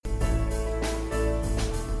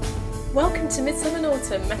Welcome to Midsummer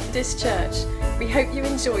Norton Methodist Church. We hope you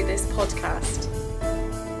enjoy this podcast.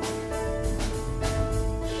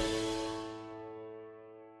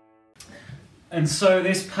 And so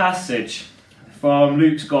this passage from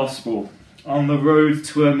Luke's Gospel, on the road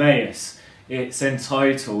to Emmaus, it's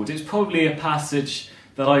entitled. It's probably a passage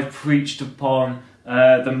that I've preached upon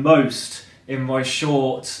the most in my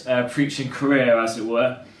short preaching career, as it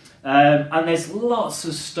were. And there's lots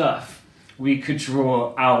of stuff we could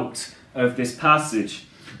draw out of this passage.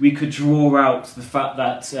 We could draw out the fact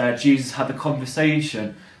that Jesus had a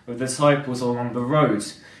conversation with the disciples along the road.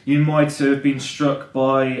 You might have been struck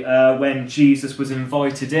by when Jesus was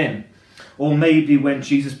invited in, or maybe when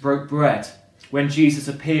Jesus broke bread, when Jesus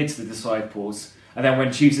appeared to the disciples, and then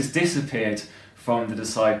when Jesus disappeared from the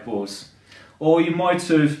disciples. Or you might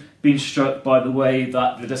have been struck by the way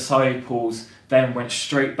that the disciples then went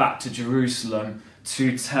straight back to Jerusalem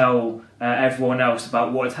to tell everyone else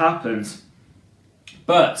about what had happened.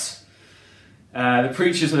 But the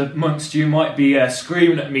preachers amongst you might be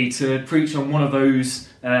screaming at me to preach on one of those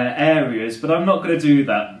areas, but I'm not going to do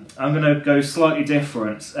that. I'm going to go slightly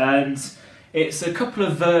different, and it's a couple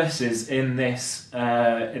of verses in this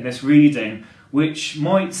reading which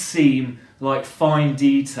might seem like fine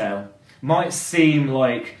detail, might seem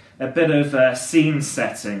like a bit of scene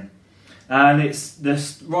setting. And it's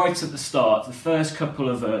this right at the start, the first couple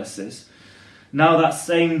of verses. Now that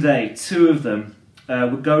same day, two of them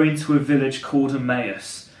were going to a village called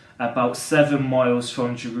Emmaus, about 7 miles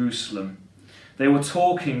from Jerusalem. They were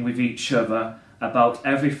talking with each other about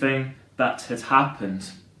everything that had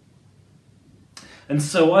happened. And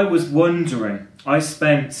so I was wondering, I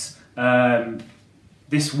spent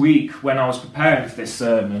this week when I was preparing for this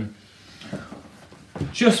sermon,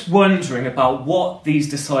 just wondering about what these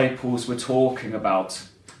disciples were talking about.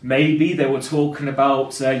 Maybe they were talking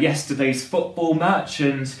about yesterday's football match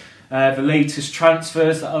and the latest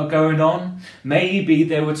transfers that are going on. Maybe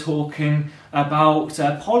they were talking about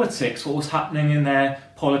politics, what was happening in their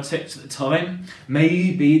politics at the time.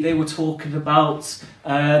 Maybe they were talking about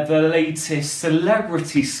the latest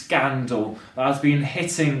celebrity scandal that has been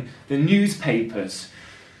hitting the newspapers.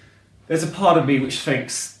 There's a part of me which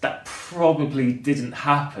thinks that probably didn't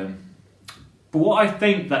happen. But what I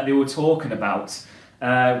think that they were talking about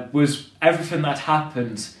was everything that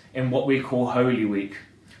happened in what we call Holy Week.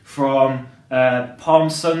 From Palm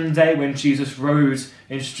Sunday, when Jesus rode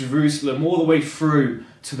into Jerusalem, all the way through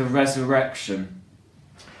to the resurrection.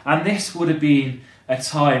 And this would have been a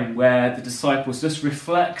time where the disciples just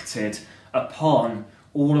reflected upon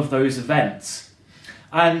all of those events.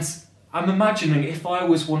 And I'm imagining if I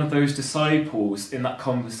was one of those disciples in that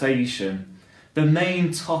conversation, the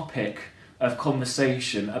main topic of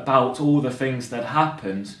conversation about all the things that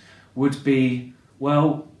happened would be,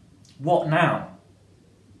 well, what now?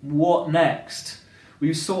 What next?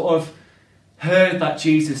 We've sort of heard that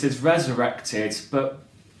Jesus is resurrected, but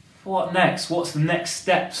what next? What's the next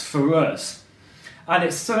steps for us? And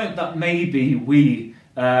it's something that maybe we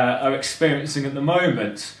are experiencing at the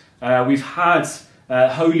moment. We've had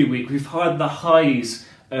Holy Week, we've had the highs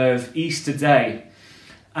of Easter Day,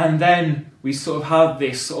 and then we sort of have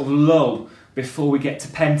this sort of lull before we get to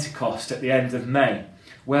Pentecost at the end of May,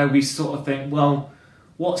 where we sort of think, well,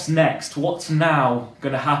 what's next? What's now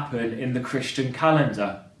going to happen in the Christian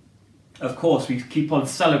calendar? Of course, we keep on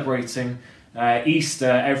celebrating Easter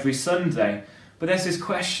every Sunday, but there's this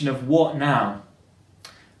question of what now?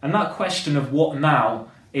 And that question of what now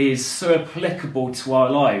is so applicable to our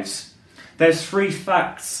lives. There's 3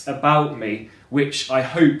 facts about me which I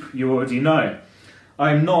hope you already know.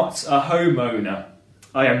 I'm not a homeowner,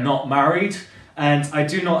 I am not married, and I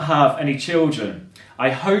do not have any children. I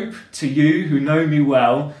hope to you who know me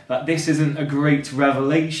well that this isn't a great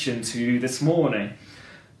revelation to you this morning.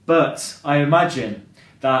 But I imagine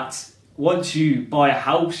that once you buy a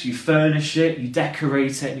house, you furnish it, you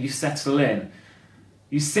decorate it, and you settle in,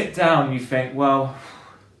 you sit down and you think, well,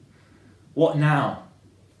 what now?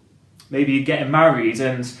 Maybe you're getting married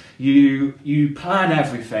and you plan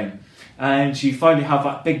everything and you finally have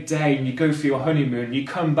that big day and you go for your honeymoon and you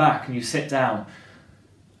come back and you sit down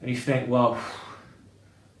and you think, well,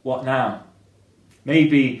 what now?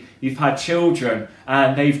 Maybe you've had children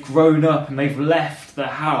and they've grown up and they've left the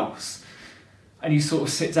house and you sort of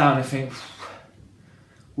sit down and think,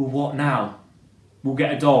 well, what now? We'll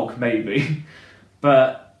get a dog maybe.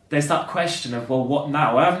 But there's that question of, well, what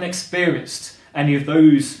now? I haven't experienced any of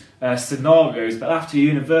those scenarios, but after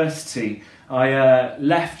university, I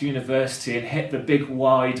left university and hit the big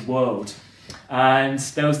wide world. And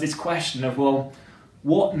there was this question of, well,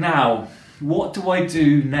 what now? What do I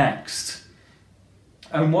do next?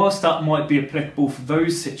 And whilst that might be applicable for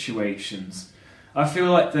those situations, I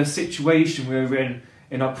feel like the situation we're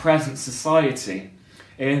in our present society,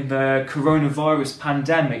 in the coronavirus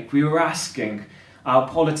pandemic, we were asking, our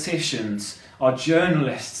politicians, our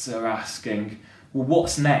journalists are asking, well,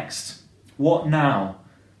 what's next? What now?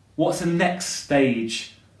 What's the next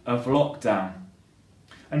stage of lockdown?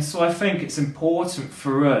 And so I think it's important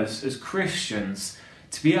for us as Christians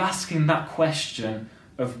to be asking that question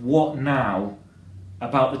of what now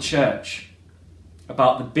about the church,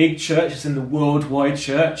 about the big churches in the worldwide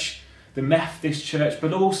church, the Methodist Church,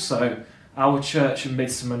 but also our church in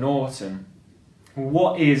Midsomer Norton.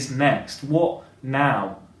 What is next? What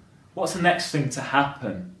now? What's the next thing to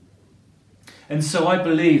happen? And so I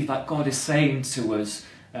believe that God is saying to us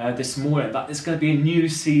this morning that there's going to be a new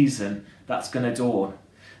season that's going to dawn.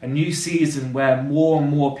 A new season where more and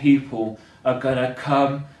more people are going to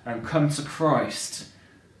come to Christ.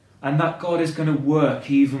 And that God is going to work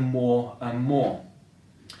even more and more.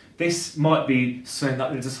 This might be something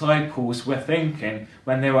that the disciples were thinking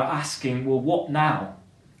when they were asking, well, what now?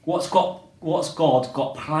 What's God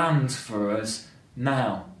got planned for us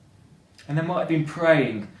now? And they might have been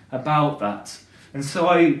praying about that. And so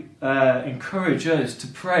I encourage us to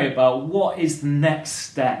pray about what is the next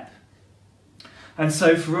step. And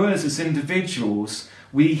so for us as individuals,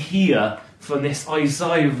 we hear from this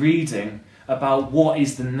Isaiah reading about what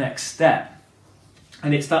is the next step.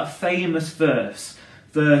 And it's that famous verse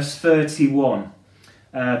 31,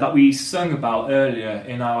 that we sung about earlier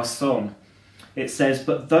in our song. It says,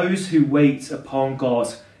 "But those who wait upon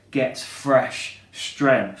God get fresh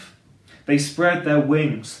strength. They spread their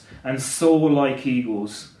wings and soar like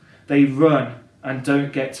eagles. They run and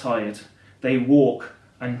don't get tired. They walk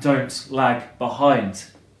and don't lag behind."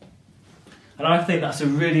 And I think that's a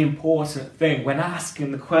really important thing when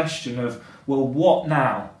asking the question of, well, what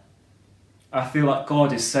now? I feel like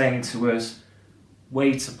God is saying to us,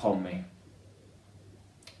 wait upon me.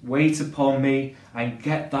 Wait upon me and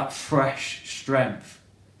get that fresh strength.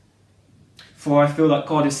 For I feel like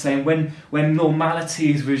God is saying when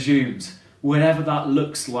normality is resumed, whatever that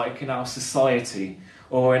looks like in our society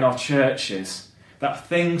or in our churches, that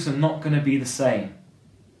things are not going to be the same.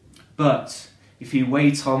 But if you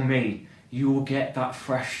wait on me, you will get that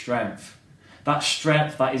fresh strength. That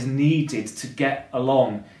strength that is needed to get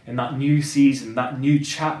along in that new season, that new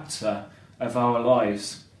chapter of our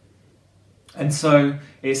lives. And so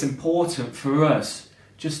it's important for us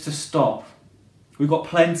just to stop. We've got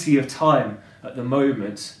plenty of time at the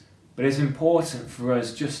moment, but it's important for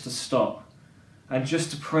us just to stop and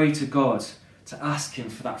just to pray to God, to ask him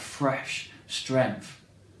for that fresh strength.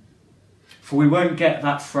 For we won't get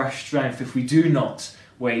that fresh strength if we do not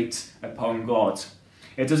wait upon God.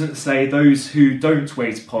 It doesn't say those who don't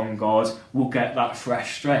wait upon God will get that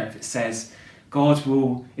fresh strength. It says God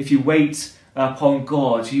will, if you wait upon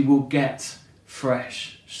God, you will get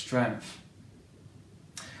fresh strength.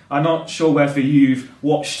 I'm not sure whether you've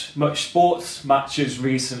watched much sports matches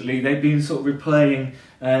recently. They've been sort of replaying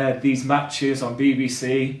these matches on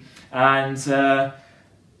BBC, and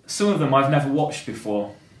some of them I've never watched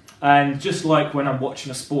before. And just like when I'm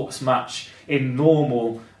watching a sports match in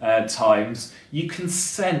normal times, you can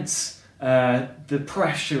sense the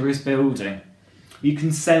pressure is building. You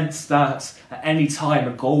can sense that at any time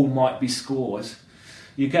a goal might be scored.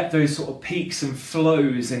 You get those sort of peaks and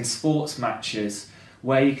flows in sports matches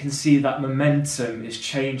where you can see that momentum is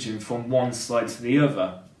changing from one side to the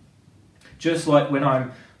other. Just like when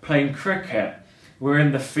I'm playing cricket, we're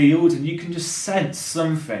in the field and you can just sense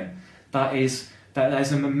something that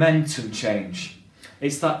there's a momentum change.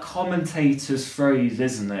 It's that commentator's phrase,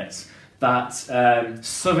 isn't it? That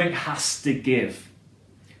something has to give.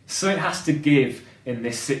 Something has to give in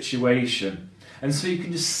this situation. And so you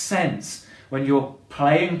can just sense when you're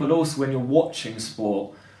playing, but also when you're watching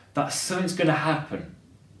sport, that something's going to happen.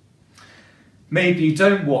 Maybe you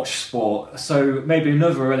don't watch sport, so maybe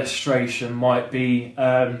another illustration might be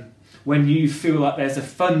when you feel like there's a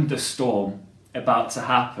thunderstorm about to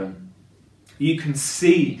happen. You can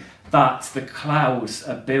see that the clouds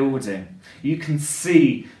are building. You can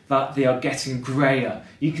see that they are getting greyer.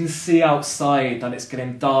 You can see outside that it's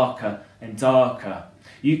getting darker and darker.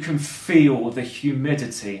 You can feel the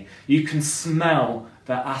humidity. You can smell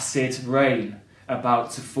the acid rain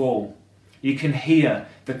about to fall. You can hear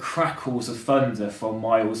the crackles of thunder from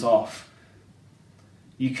miles off.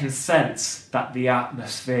 You can sense that the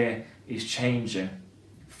atmosphere is changing.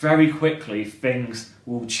 Very quickly, things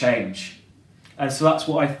will change. And so that's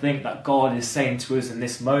what I think that God is saying to us in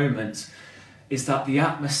this moment, is that the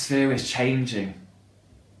atmosphere is changing.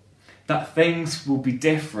 That things will be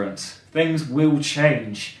different. Things will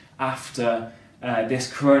change after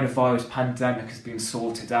this coronavirus pandemic has been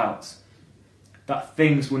sorted out, that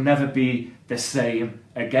things will never be the same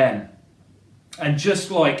again. And just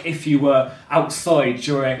like if you were outside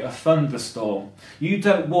during a thunderstorm, you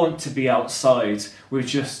don't want to be outside with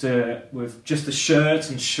just a shirt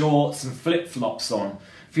and shorts and flip-flops on,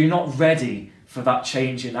 if you're not ready for that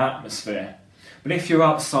change in atmosphere. But if you're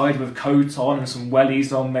outside with a coat on and some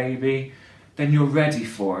wellies on maybe, then you're ready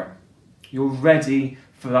for it. You're ready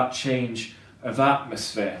for that change of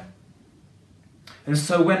atmosphere. And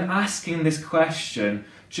so when asking this question,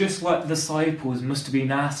 just like the disciples must have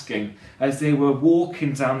been asking as they were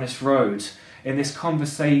walking down this road in this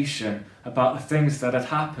conversation about the things that had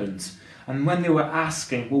happened, and when they were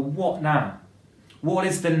asking, well, what now? What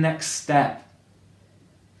is the next step?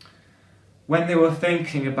 When they were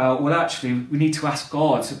thinking about, well, actually, we need to ask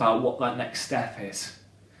God about what that next step is.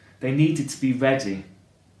 They needed to be ready.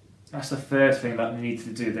 That's the third thing that they needed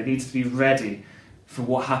to do. They needed to be ready for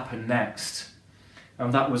what happened next.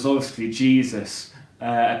 And that was obviously Jesus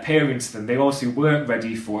appearing to them. They obviously weren't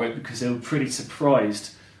ready for it because they were pretty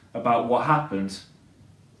surprised about what happened.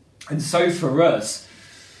 And so for us,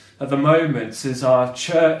 at the moment, as our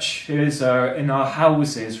church is in our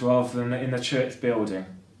houses rather than in the church building,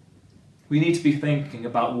 we need to be thinking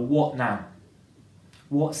about, well, what now?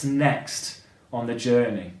 What's next on the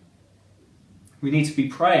journey? We need to be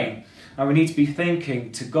praying and we need to be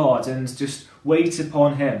thinking to God and just wait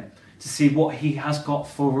upon Him to see what He has got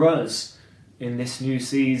for us in this new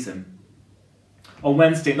season. On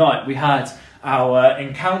Wednesday night, we had our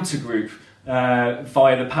encounter group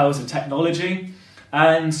via the powers of technology,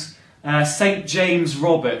 and St. James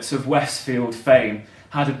Roberts of Westfield fame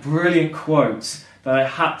had a brilliant quote that I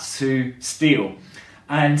had to steal.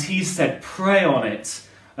 And he said, pray on it,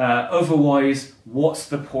 otherwise what's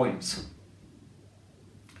the point?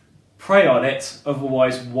 Pray on it,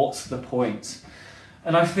 otherwise what's the point?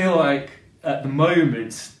 And I feel like at the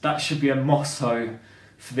moment that should be a motto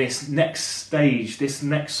for this next stage, this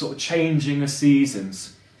next sort of changing of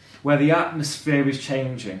seasons, where the atmosphere is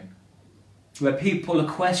changing, where people are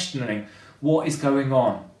questioning what is going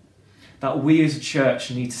on, that we as a church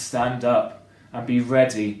need to stand up and be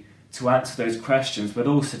ready to answer those questions, but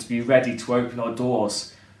also to be ready to open our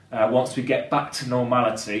doors once we get back to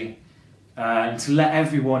normality and to let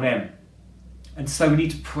everyone in. And so we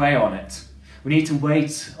need to pray on it. We need to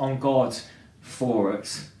wait on God for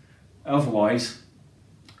it. Otherwise,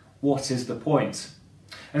 what is the point?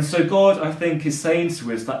 And so God, I think, is saying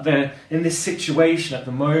to us that they're in this situation at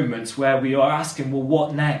the moment where we are asking, well,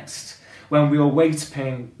 what next? When we are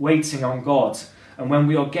waiting on God, and when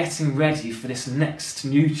we are getting ready for this next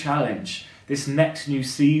new challenge, this next new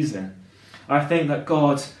season, I think that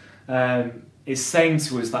God is saying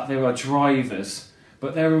to us that there are drivers,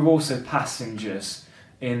 but there are also passengers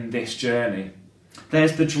in this journey.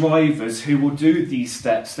 There's the drivers who will do these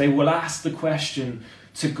steps. They will ask the question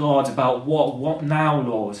to God about what now,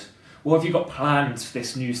 Lord? What have you got planned for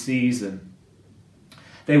this new season?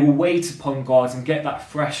 They will wait upon God and get that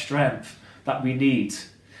fresh strength that we need.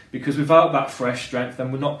 Because without that fresh strength,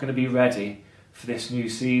 then we're not going to be ready for this new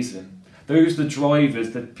season. Those are the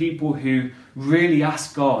drivers, the people who really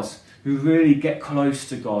ask God, who really get close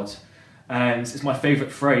to God. And it's my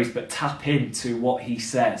favourite phrase, but tap into what He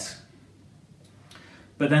says.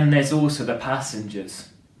 But then there's also the passengers.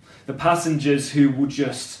 The passengers who will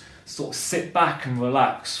just sort of sit back and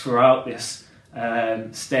relax throughout this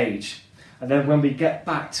stage. And then when we get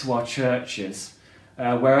back to our churches,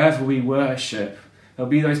 wherever we worship, there'll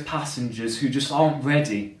be those passengers who just aren't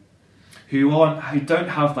ready, who don't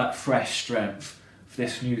have that fresh strength for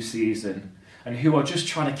this new season, and who are just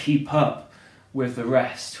trying to keep up with the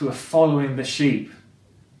rest, who are following the sheep.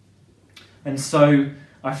 And so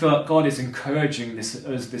I feel like God is encouraging us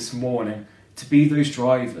this morning to be those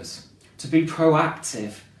drivers, to be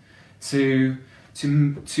proactive, to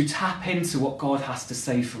tap into what God has to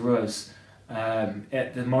say for us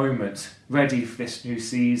at the moment, ready for this new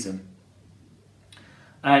season.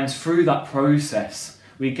 And through that process,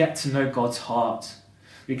 we get to know God's heart.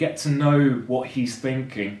 We get to know what He's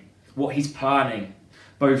thinking, what He's planning,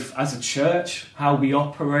 both as a church, how we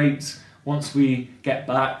operate once we get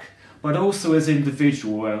back, but also as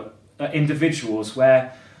individuals,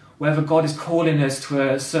 where whether God is calling us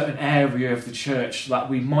to a certain area of the church that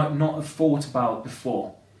we might not have thought about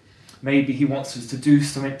before. Maybe He wants us to do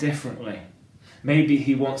something differently. Maybe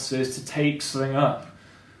He wants us to take something up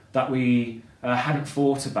that we hadn't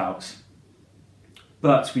thought about.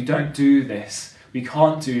 But we don't do this. We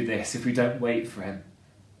can't do this if we don't wait for Him.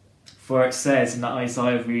 For it says in that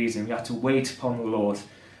Isaiah reading, we have to wait upon the Lord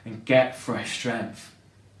and get fresh strength.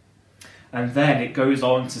 And then it goes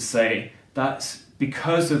on to say that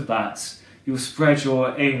because of that, you'll spread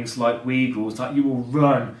your wings like eagles, that you will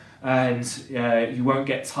run and you won't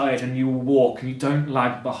get tired, and you will walk and you don't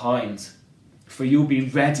lag behind. For you'll be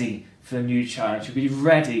ready for the new challenge, you'll be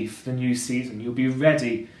ready for the new season, you'll be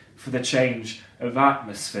ready for the change of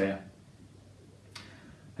atmosphere.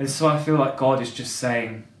 And so I feel like God is just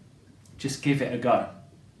saying, just give it a go.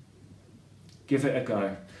 Give it a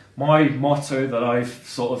go. My motto that I've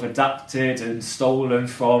sort of adapted and stolen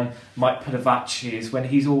from Mike Padavacci is when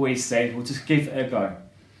he's always saying, well, just give it a go.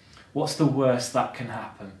 What's the worst that can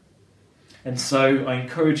happen? And so I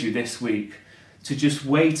encourage you this week to just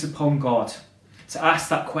wait upon God, to ask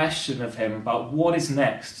that question of him about what is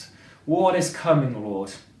next, what is coming,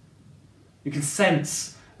 Lord. You can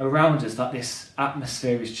sense around us that this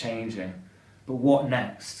atmosphere is changing, but what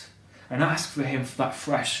next? And ask for him for that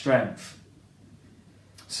fresh strength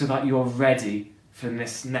so that you're ready for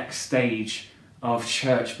this next stage of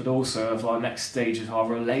church, but also of our next stage of our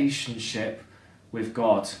relationship with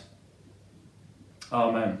God.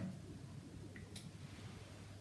 Amen.